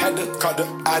 Had to cut the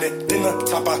out it, then the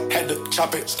top I had to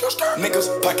chop it. Niggas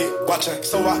pocket watching,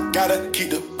 so I gotta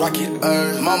keep the rocket.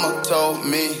 Mama told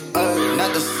me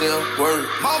not to sell word.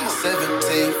 Mama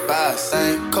 17.5,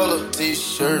 same color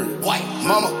t-shirt. White.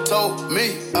 Mama told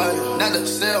me not to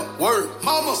sell word.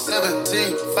 Mama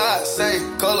 17.5,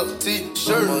 same color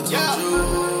t-shirt.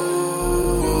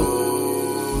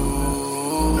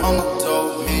 Mama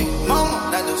told me,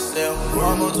 Mama not to sell.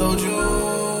 Mama told you.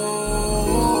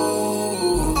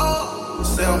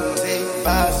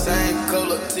 17.5, same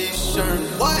color t-shirt.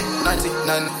 What?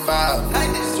 1995,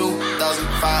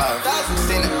 2005.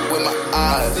 Seen it with my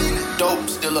eyes. Dope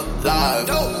still alive.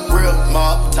 Real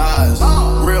mob ties.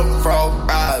 Real frog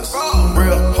eyes.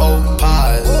 Real whole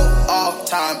pies. All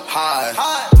time high.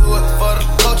 Do it for the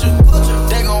culture.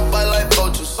 They gon' bite like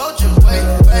vultures. Way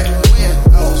back when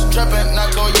I was trapping, not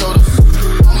Toyotas.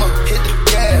 I'ma hit the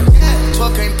gas.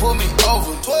 12 can't pull me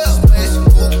over. 12 space,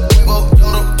 Weibo,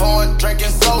 Yoda, pouring, drinking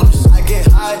sodas. I get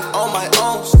high on my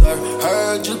own, sir.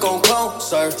 Heard you gon' come,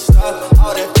 sir. Stop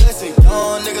all that blessing,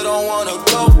 young nigga don't wanna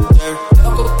go there.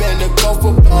 Never been the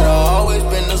gopher, but I always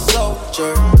been the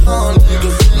soldier. Young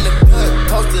niggas in the gut,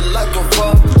 posted like a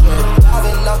vulture.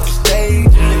 Diving off the stage,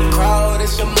 in the crowd,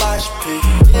 it's a mosh pit.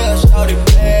 Yeah, shawty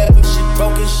bad, but she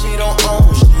broken, she don't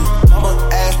own shit. Mama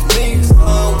asked me,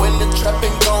 son, when the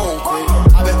trapping gon' quit.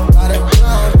 I been riding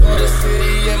around through the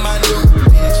city in my new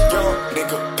bitch. Young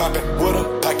nigga poppin' with a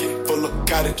pocket full of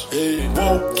cottage.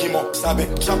 Whoa, chemo, sabe,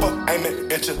 chopper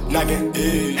aiming at your noggin.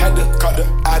 Had to cut the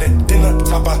out it, then the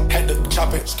top I had to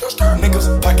chop it.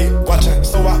 Niggas pocket watching,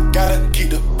 so I gotta keep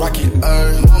the rocket.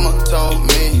 Mama told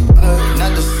me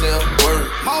not to sell word.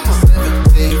 Mama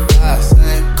 17.5,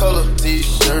 same color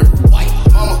t-shirt.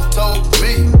 Mama told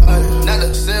me not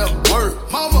to sell word.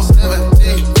 Mama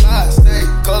 17.5,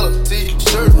 same color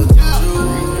t-shirt.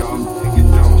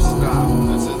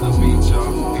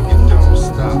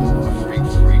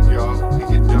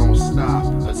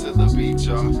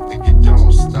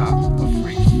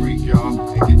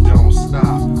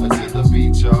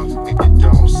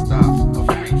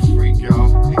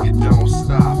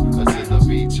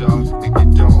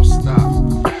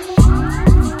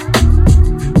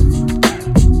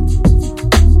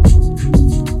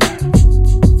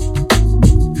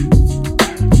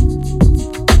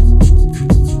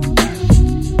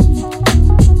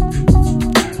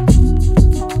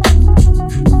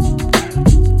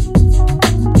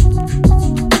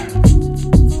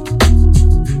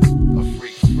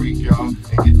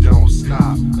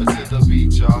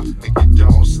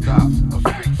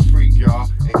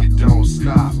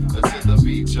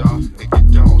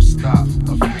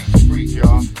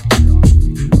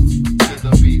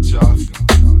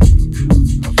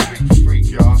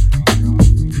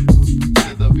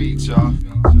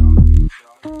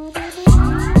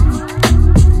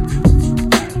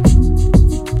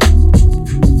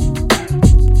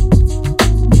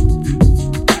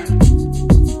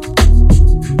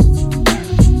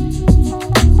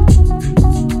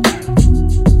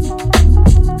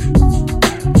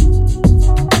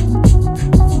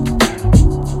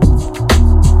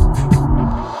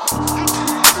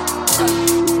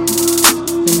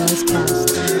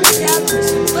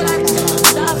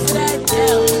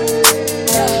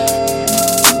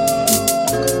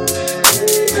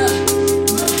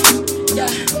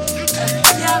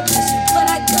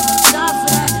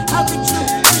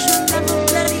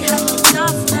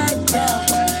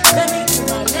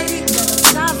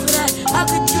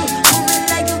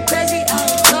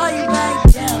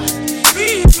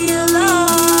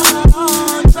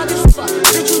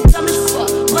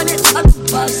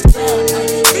 bust down.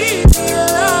 Leave me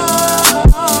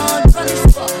alone. Drunk as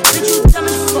fuck, bitch you dumb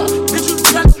as fuck, bitch you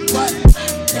dumb as what?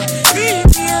 Leave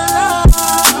me alone.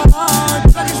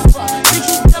 Drunk as fuck, bitch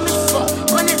you dumb as fuck,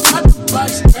 when it's up to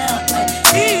bust down.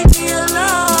 Leave me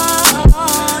alone.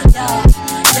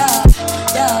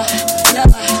 Yeah.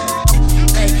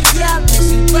 Hey, yeah, I miss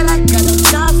you, but I got no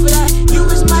time for that. You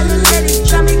was my little lady,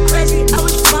 drive me crazy. I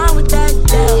was fine with that.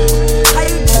 Damn, how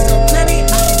you just gon' play me? I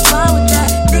ain't fine with that.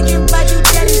 Thinking about you,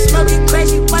 daddy, smoking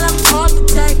crazy while I'm off the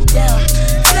tech. Damn,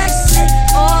 flexing,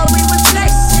 oh we was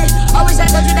flexing. Always I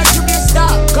told you that you can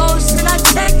stop. Ghost and I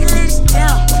check your list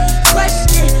down.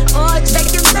 Question, or check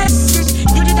your message.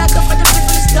 You did not come for the bitch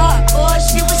from the start, or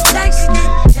she was texting.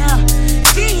 Down,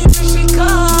 she even she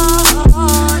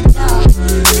gone. Yeah,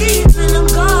 she even I'm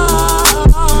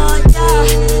gone. Yeah,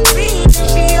 she even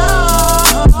she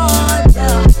on.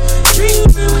 Yeah,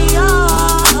 dreaming we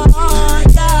on.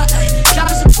 Yeah,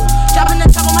 dropping the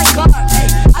top of my car. Hey,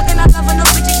 I cannot love her no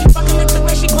bitch. She fucking the clip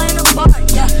when she playing the bar.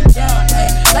 Yeah, hey,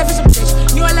 life is a bitch.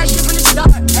 Knew all that shit from the start.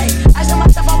 Hey, asking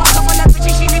myself how I come on that bitch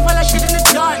and she leave all that shit in the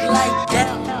dark. Like,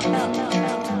 damn.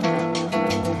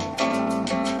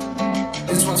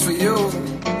 This one's for you.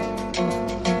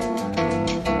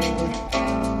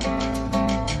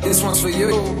 This one's for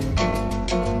you.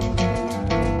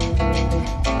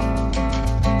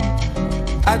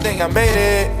 I think I made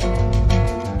it.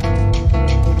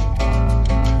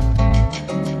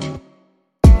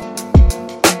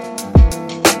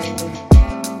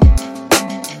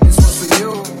 This one's for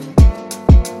you.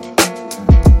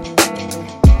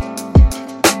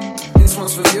 This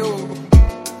one's for you.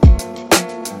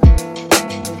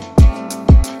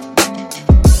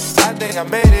 I think I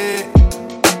made it.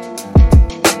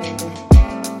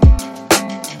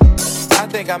 I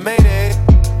think I made it.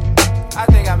 I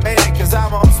think I made it, cause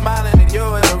I'm smiling at you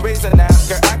and the reason now,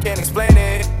 girl, I can't explain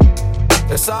it.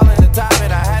 It's all in the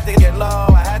timing, I had to get low,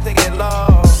 I had to get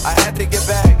low, I had to get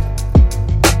back.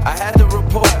 I had to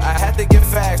report, I had to get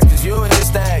facts, cause you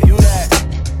is that, you that.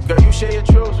 Girl, you share your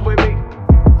truths with me.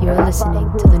 You're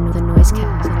listening to the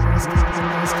NOIZEcast.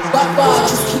 Bye-bye,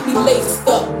 just keep me laced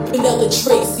up. Vanilla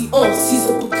Tracy,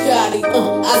 Caesar Bucati,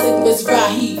 Isaac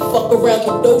Mizrahi. Fuck around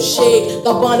with no shade.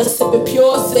 Gabbana sipping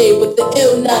pure Zay with the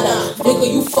ill nana. Nigga,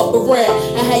 you fuck around.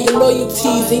 I had your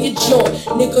loyalties in your joint.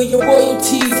 Nigga, your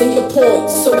royalties and your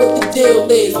points. So what the deal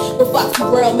is? When Foxy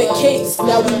Brown make cakes,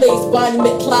 now we lace Bonnie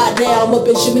McClyde. Now I'm up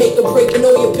in Jamaica breaking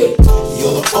all your papers.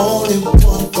 You're the only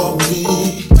one for me.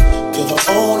 You're the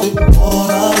only one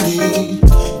I need.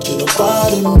 Can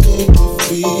nobody make me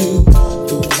feel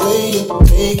the way you're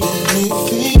making me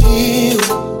feel?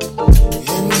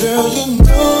 And girl, you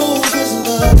know this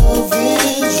love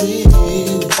is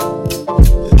real.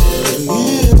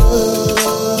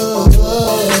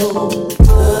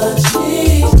 Touch me,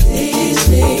 tease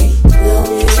me, fill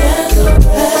me and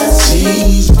caress me.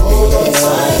 Hold on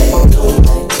tight, don't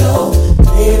let go.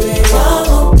 Baby, I'm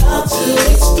about to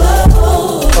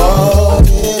explode.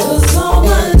 Cause all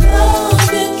my love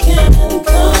you can't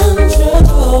control.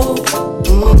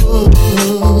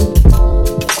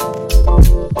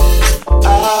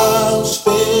 I'll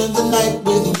spend the night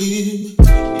with you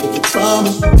if you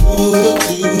promise you will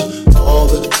do all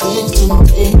the things to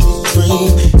make me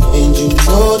scream. And you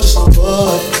know just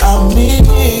what I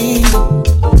mean.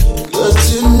 Cause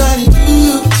tonight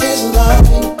you taste like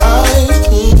ice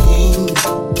cream.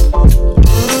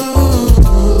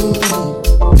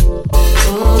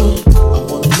 I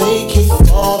wanna make you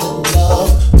fall in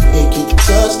love, make you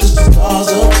touch the stars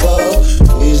above.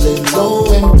 Please lay low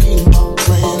and be my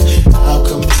friend. I'll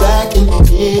come back and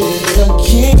hit it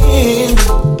again.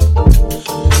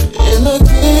 And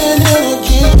again and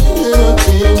again and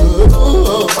again.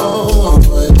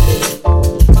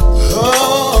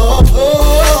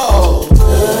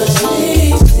 Touch me,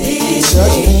 tease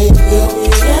me, fill me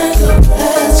and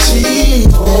caress me.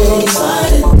 Hold on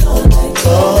tight and don't let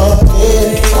go.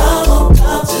 Baby, I'm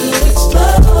about to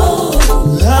explode.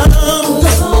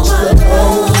 Cause all my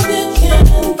love you can't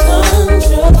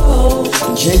control.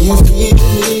 Can you feel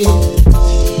me?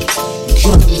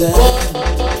 Come down.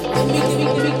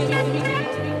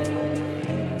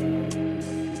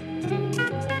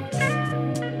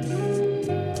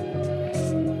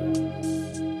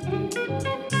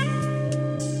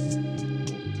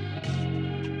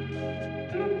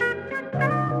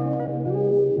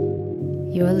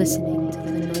 You're listening to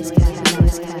the NOIZEcast.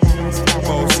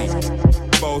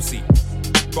 Bossy,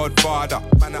 Godfather,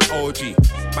 man a OG,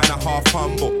 man a half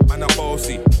humble, man a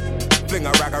bossy. Fling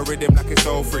a rag a rhythm like it's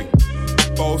all free.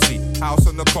 Bossy, house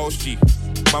on the coast G.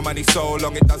 My money so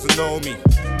long it doesn't know me.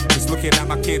 Just looking at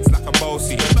my kids like I'm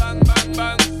bossy. Bang, bang,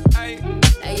 bang, ay.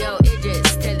 Hey yo,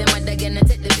 Idris,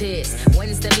 this.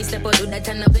 Wednesday me step out, do that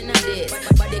turn up in a this.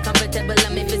 Body comfortable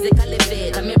and me physically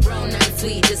fit. And me brown and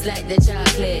sweet just like the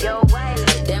chocolate. Yo,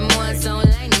 Wiley, them ones sound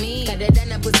like me. Cause they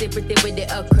done a pussy pretty with the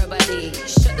okra body.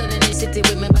 Shut down in the city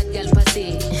with me bad girl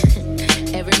pussy.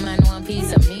 Every man want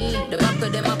piece of me. The back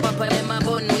of them a papa, them a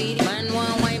bun weed. Man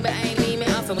want wine behind me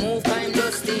have to move time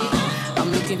dusty.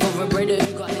 I'm looking for a brother.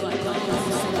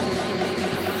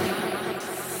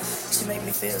 She make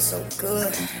me feel so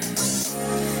good.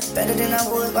 Better than I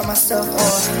would by myself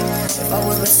or if I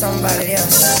was with somebody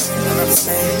else. You know what I'm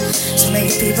saying? She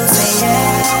make people say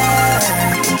yeah,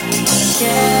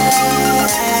 yeah.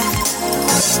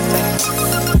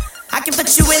 I can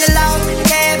put you in a log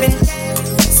cabin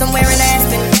somewhere in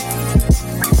Aspen.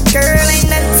 Girl, ain't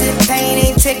nothing to pain,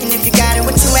 ain't tricking if you got it,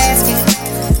 what you asking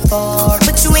for?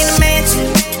 Put you in a mansion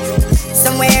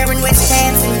somewhere in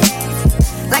Wisconsin.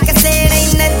 Like I said,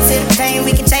 ain't nothing to pain,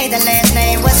 we can change the last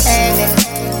name, what's happening?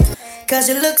 Cause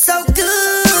you look so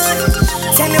good.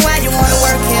 Tell me why you wanna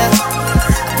work here.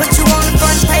 I put you on the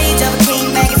front page of a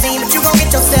King magazine, but you gon'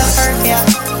 get yourself hurt here.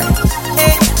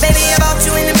 Hey, baby, I brought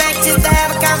you in the back just to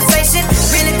have a conversation.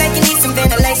 Really think you need some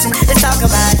ventilation. Let's talk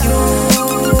about